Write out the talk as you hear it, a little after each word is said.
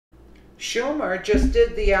Schumer just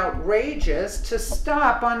did the outrageous to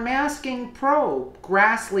stop unmasking probe.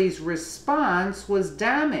 Grassley'S response was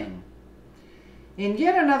damning. In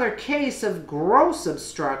yet another case of gross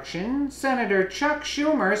obstruction, Senator Chuck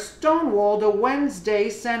Schumer stonewalled a Wednesday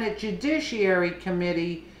Senate Judiciary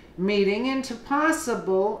Committee meeting into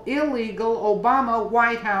possible illegal Obama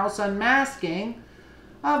White House unmasking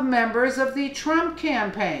of members of the Trump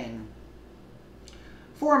campaign.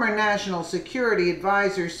 Former National Security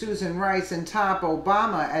Advisor Susan Rice and top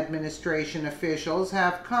Obama administration officials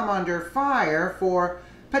have come under fire for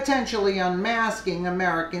potentially unmasking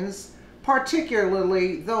Americans,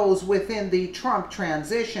 particularly those within the Trump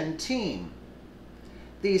transition team.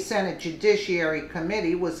 The Senate Judiciary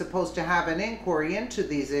Committee was supposed to have an inquiry into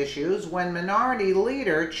these issues when Minority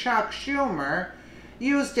Leader Chuck Schumer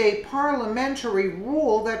used a parliamentary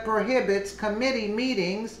rule that prohibits committee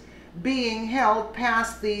meetings being held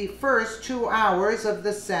past the first 2 hours of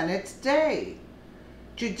the Senate's day.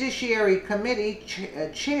 Judiciary Committee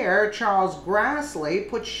Chair Charles Grassley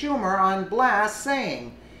put Schumer on blast,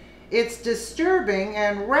 saying, "It's disturbing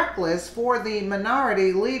and reckless for the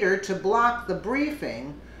minority leader to block the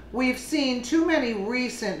briefing. We've seen too many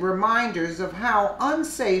recent reminders of how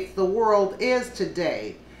unsafe the world is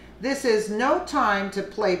today. This is no time to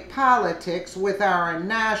play politics with our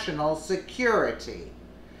national security."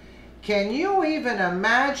 Can you even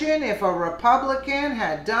imagine if a Republican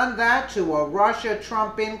had done that to a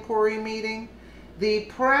Russia-Trump inquiry meeting? The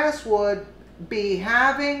press would be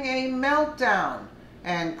having a meltdown,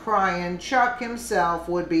 and crying Chuck himself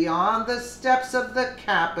would be on the steps of the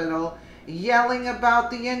Capitol yelling about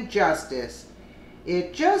the injustice.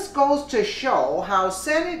 It just goes to show how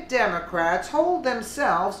Senate Democrats hold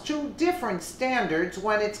themselves to different standards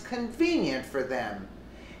when it's convenient for them.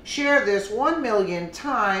 Share this 1 million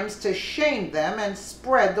times to shame them and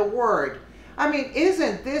spread the word. I mean,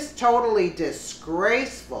 isn't this totally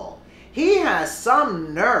disgraceful? He has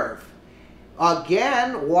some nerve.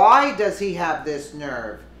 Again, why does he have this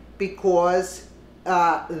nerve? Because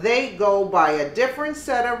they go by a different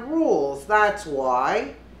set of rules, that's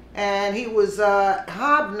why. And he was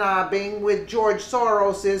hobnobbing with George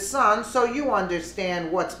Soros' son, so you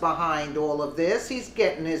understand what's behind all of this. He's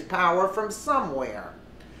getting his power from somewhere.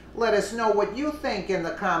 Let us know what you think in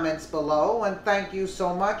the comments below, and thank you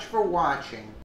so much for watching.